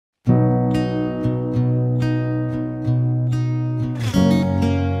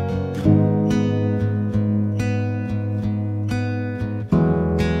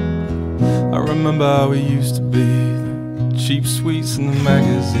remember how we used to be, the cheap sweets in the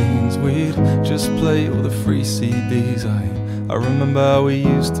magazines. We'd just play all the free CDs. I remember how we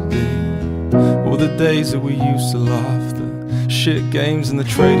used to be, all the days that we used to laugh, the shit games and the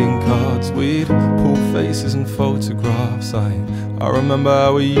trading cards. We'd pull faces and photographs. I remember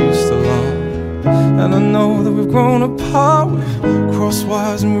how we used to laugh. And I know that we've grown apart, we've crossed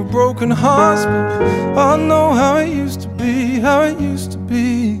wires and we've broken hearts, but I know how it used to be, how it used to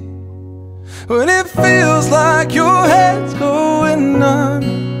be. When it feels like your head's going under,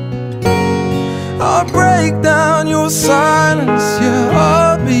 I'll break down your silence, yeah,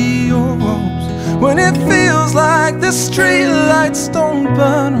 I'll be your rose. When it feels like the street lights don't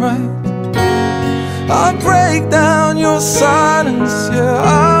burn right, I'll break down your silence, yeah,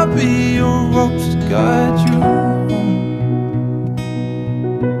 I'll be your rose to guide you home.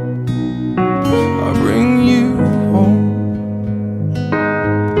 I'll bring you home.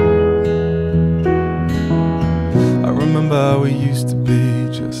 I remember how we used to be,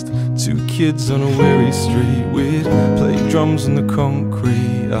 just two kids on a weary street. We'd play drums on the concrete.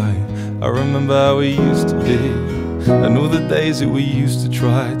 I remember how we used to be, and all the days that we used to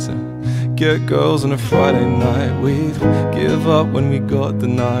try to get girls on a Friday night. We'd give up when we got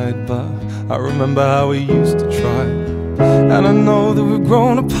denied, but I remember how we used to try. And I know that we've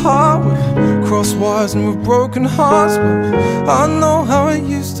grown apart, we've crossed wires and we've broken hearts, but I know how it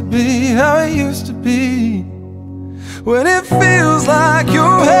used to be, how it used to be. When it feels like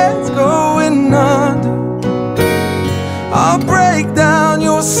your head's going under, I'll break down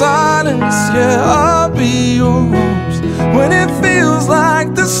your silence, yeah, I'll be your rose. When it feels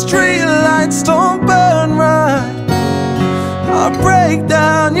like the street lights don't burn right, I'll break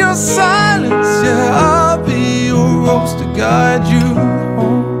down your silence, yeah, I'll be your rose to guide you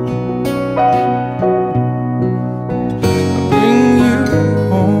home. I'll bring you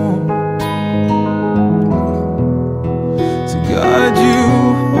home to guide you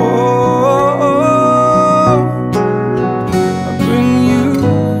home. I'll bring you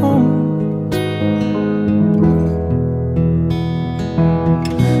home.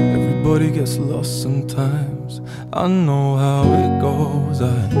 Everybody gets lost sometimes, I know how it goes.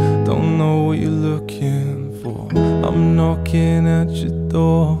 I don't know what you're looking for, I'm knocking at your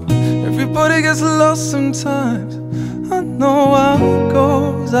door. Everybody gets lost sometimes, I know how it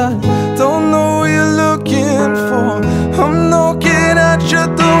goes. I don't know what you're looking for, I'm knocking at your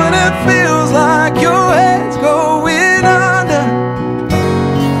door. And it feels like your head's going under,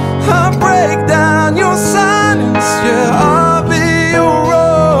 I'll break down your silence, yeah, I'll be your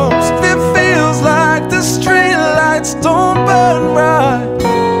rose. If it feels like the street lights don't burn right,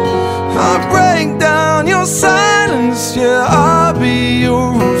 I'll break down your silence, yeah, I'll be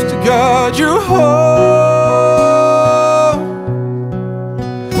your rose to guide you home.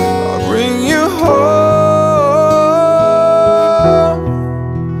 I'll bring you home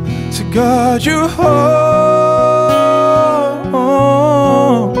to guide you home.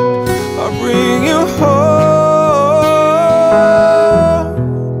 I'll bring you home.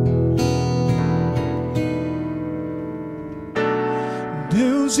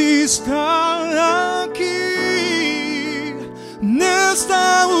 Deus está aqui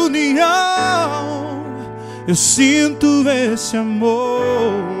nesta união. Eu sinto esse amor.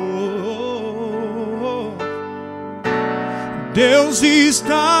 Deus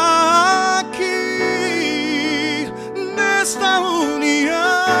está aqui nesta união.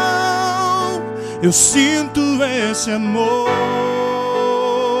 Eu sinto esse amor.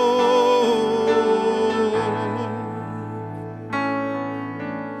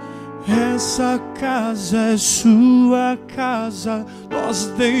 Essa casa é sua casa, nós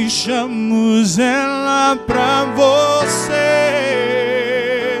deixamos ela pra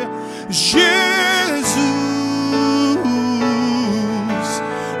você, Jesus.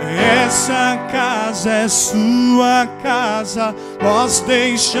 Essa casa é sua casa, nós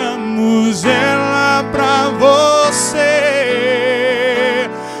deixamos ela pra você,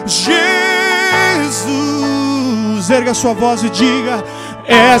 Jesus. Erga sua voz e diga: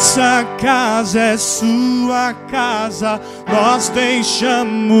 essa casa é sua casa, nós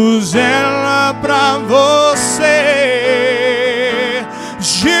deixamos ela pra você,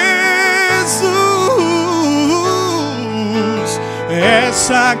 Jesus.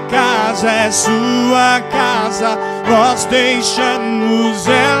 Essa casa é sua casa, nós deixamos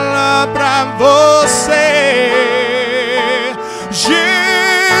ela pra você,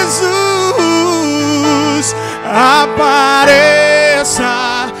 Jesus. Apareça,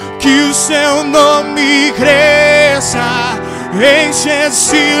 que o seu nome cresça, enche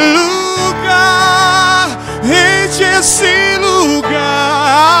esse lugar, enche esse lugar.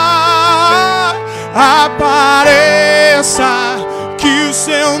 apareça, que o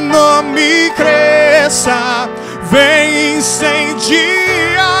seu nome cresça. Vem incendiar,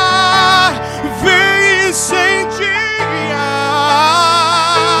 vem incendiar.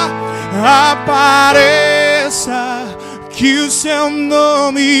 Apareça, que o seu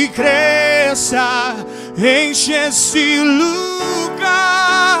nome cresça. Enche esse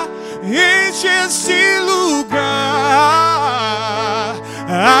lugar, enche esse lugar.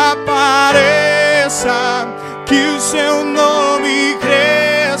 Apareça, que o seu nome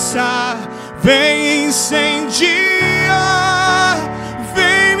cresça. Vem incendiar,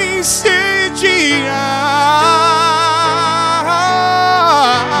 vem me incendiar.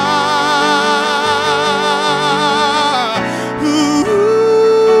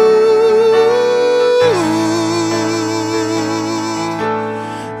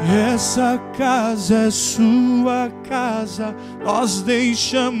 Essa casa é sua casa, nós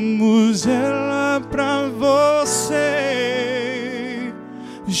deixamos ela pra você,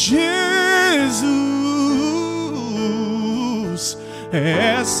 Jesus.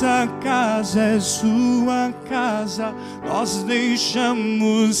 Essa casa é sua casa, nós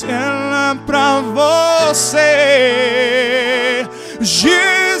deixamos ela pra você,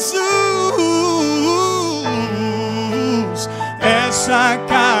 Jesus. Essa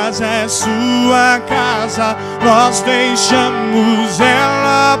casa é sua casa, nós deixamos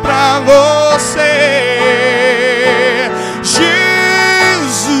ela pra você, Jesus.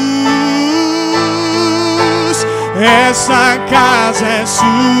 Essa casa é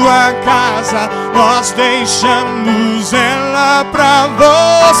sua casa, nós deixamos ela pra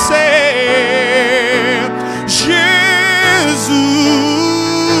você, Jesus.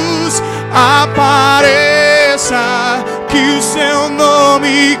 Apareça, que o seu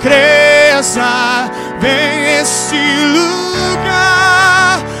nome cresça. Vem esse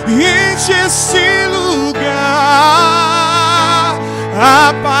lugar, enche esse lugar.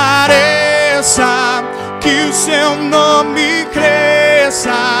 Apareça, que o seu nome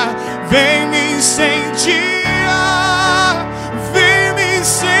cresça. Vem me incendiar, vem me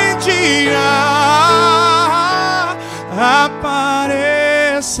incendiar.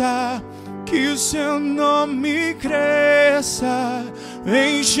 Apareça, que o seu nome cresça.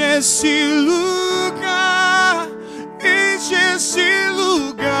 Enche esse lugar, enche esse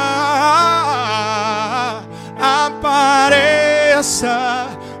lugar. Apareça,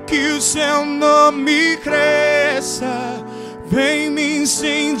 que o seu nome cresça. Vem me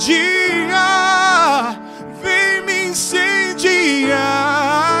incendiar, vem me incendiar.